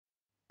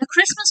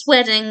Christmas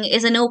Wedding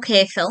is an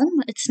okay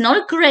film. It's not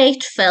a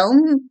great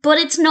film, but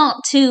it's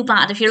not too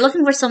bad. If you're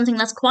looking for something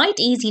that's quite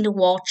easy to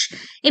watch,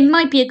 it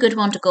might be a good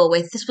one to go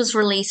with. This was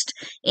released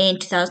in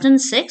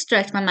 2006,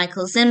 directed by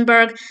Michael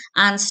Zinberg,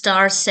 and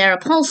stars Sarah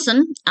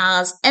Paulson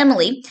as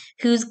Emily,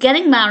 who's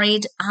getting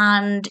married,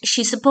 and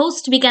she's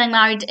supposed to be getting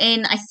married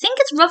in, I think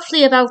it's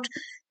roughly about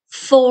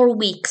 4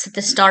 weeks at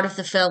the start of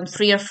the film,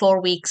 3 or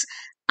 4 weeks,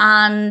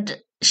 and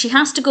she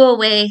has to go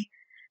away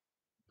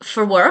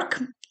for work,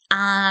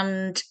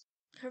 and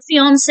her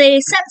fiance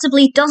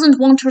sensibly doesn't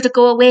want her to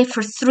go away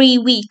for 3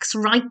 weeks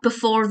right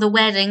before the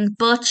wedding,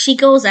 but she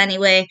goes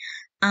anyway.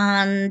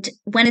 And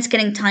when it's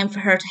getting time for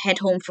her to head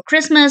home for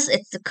Christmas,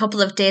 it's a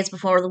couple of days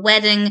before the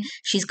wedding.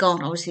 She's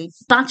got obviously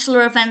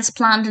bachelor events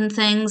planned and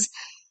things.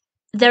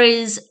 There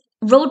is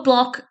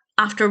roadblock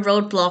after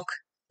roadblock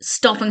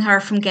stopping her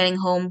from getting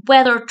home,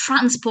 weather,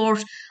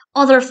 transport,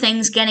 other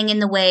things getting in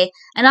the way.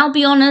 And I'll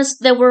be honest,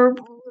 there were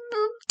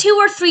 2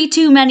 or 3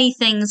 too many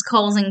things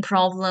causing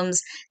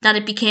problems that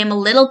it became a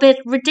little bit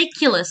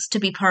ridiculous, to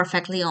be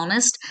perfectly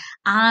honest.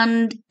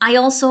 And I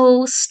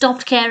also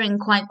stopped caring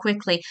quite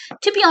quickly.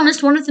 To be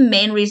honest, one of the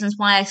main reasons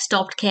why I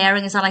stopped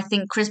caring is that I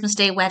think Christmas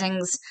Day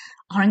weddings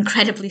are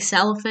incredibly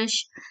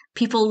selfish.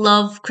 People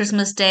love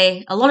Christmas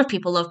Day. A lot of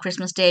people love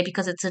Christmas Day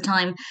because it's a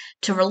time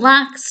to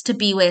relax, to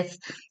be with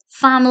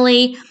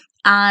family.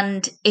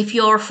 And if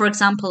you're, for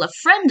example, a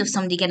friend of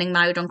somebody getting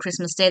married on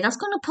Christmas Day, that's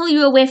going to pull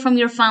you away from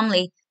your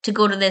family to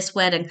go to this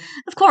wedding.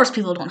 Of course,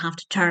 people don't have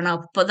to turn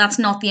up, but that's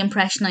not the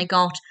impression I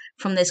got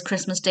from this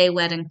Christmas Day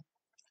wedding.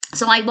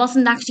 So I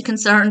wasn't actually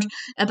concerned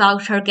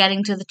about her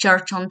getting to the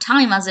church on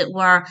time, as it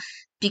were,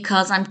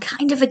 because I'm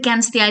kind of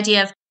against the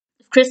idea of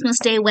Christmas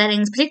Day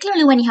weddings,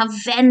 particularly when you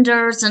have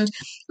vendors and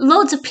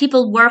loads of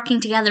people working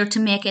together to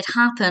make it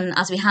happen,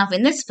 as we have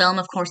in this film.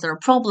 Of course, there are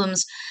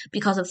problems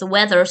because of the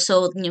weather,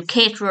 so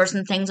caterers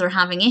and things are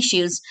having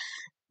issues.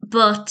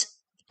 But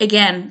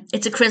again,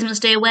 it's a Christmas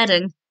Day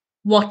wedding.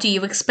 What do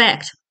you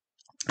expect?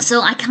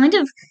 So I kind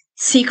of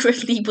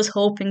secretly was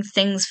hoping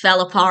things fell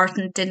apart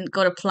and didn't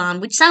go to plan,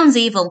 which sounds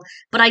evil,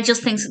 but I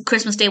just think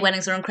Christmas Day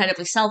weddings are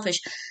incredibly selfish.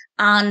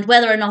 And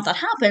whether or not that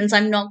happens,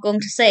 I'm not going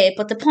to say.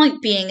 But the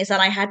point being is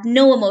that I had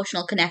no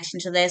emotional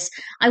connection to this.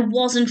 I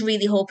wasn't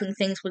really hoping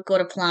things would go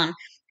to plan.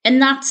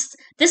 And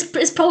this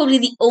is probably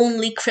the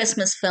only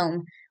Christmas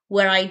film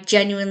where I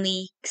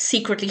genuinely,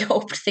 secretly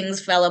hoped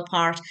things fell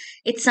apart.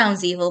 It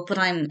sounds evil, but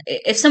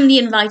if somebody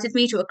invited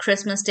me to a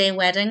Christmas Day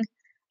wedding,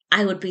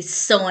 I would be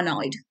so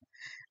annoyed.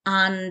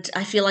 And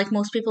I feel like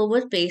most people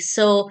would be.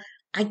 So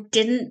I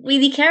didn't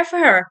really care for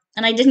her,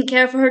 and I didn't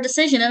care for her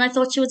decision, and I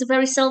thought she was a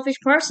very selfish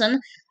person,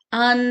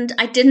 and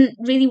I didn't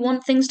really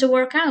want things to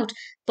work out.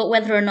 But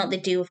whether or not they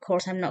do, of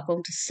course, I'm not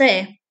going to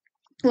say.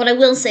 What I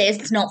will say is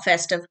it's not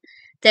festive.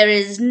 There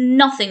is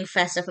nothing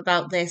festive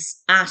about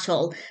this at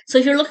all. So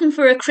if you're looking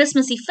for a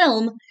Christmassy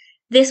film,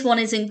 this one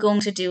isn't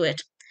going to do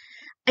it.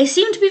 I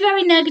seem to be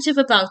very negative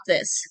about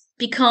this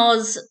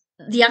because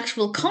the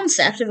actual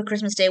concept of a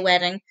Christmas Day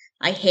wedding,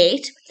 I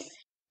hate.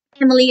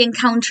 Emily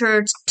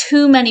encountered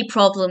too many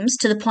problems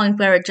to the point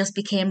where it just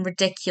became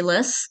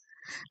ridiculous.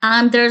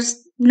 And there's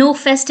no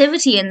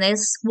festivity in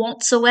this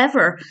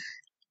whatsoever.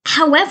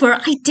 However,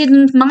 I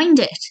didn't mind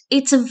it.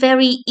 It's a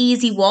very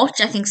easy watch.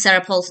 I think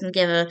Sarah Paulson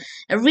gave a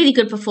really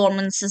good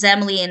performance as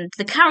Emily, and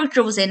the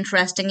character was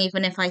interesting,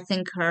 even if I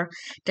think her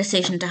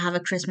decision to have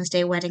a Christmas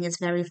Day wedding is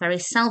very, very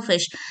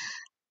selfish.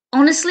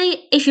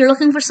 Honestly, if you're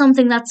looking for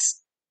something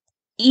that's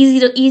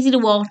easy to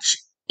watch,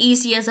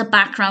 easy as a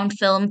background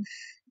film,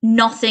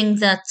 nothing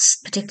that's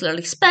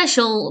particularly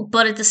special,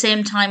 but at the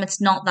same time it's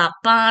not that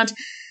bad,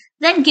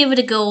 then give it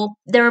a go.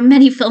 There are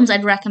many films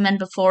I'd recommend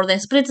before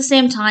this, but at the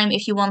same time,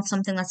 if you want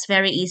something that's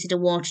very easy to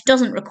watch,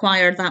 doesn't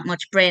require that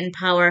much brain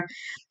power,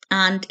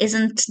 and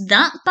isn't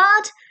that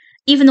bad,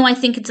 even though I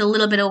think it's a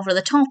little bit over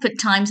the top at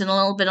times and a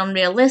little bit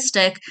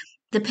unrealistic,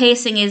 the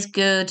pacing is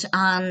good,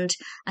 and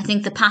I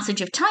think the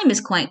passage of time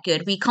is quite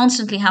good. We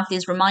constantly have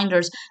these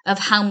reminders of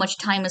how much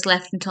time is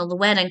left until the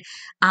wedding,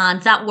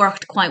 and that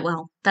worked quite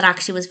well. That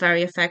actually was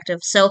very effective.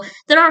 So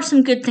there are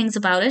some good things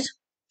about it.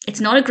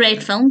 It's not a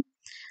great film.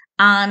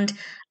 And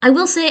I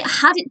will say,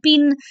 had it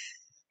been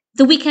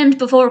the weekend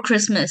before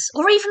Christmas,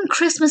 or even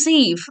Christmas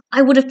Eve,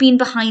 I would have been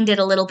behind it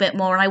a little bit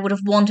more, and I would have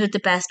wanted the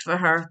best for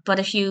her. But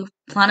if you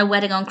plan a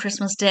wedding on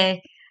Christmas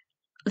Day,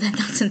 then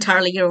that's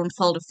entirely your own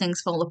fault if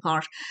things fall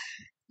apart.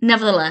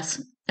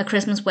 Nevertheless, A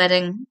Christmas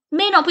Wedding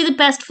may not be the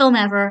best film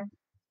ever,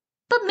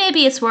 but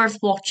maybe it's worth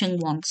watching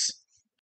once.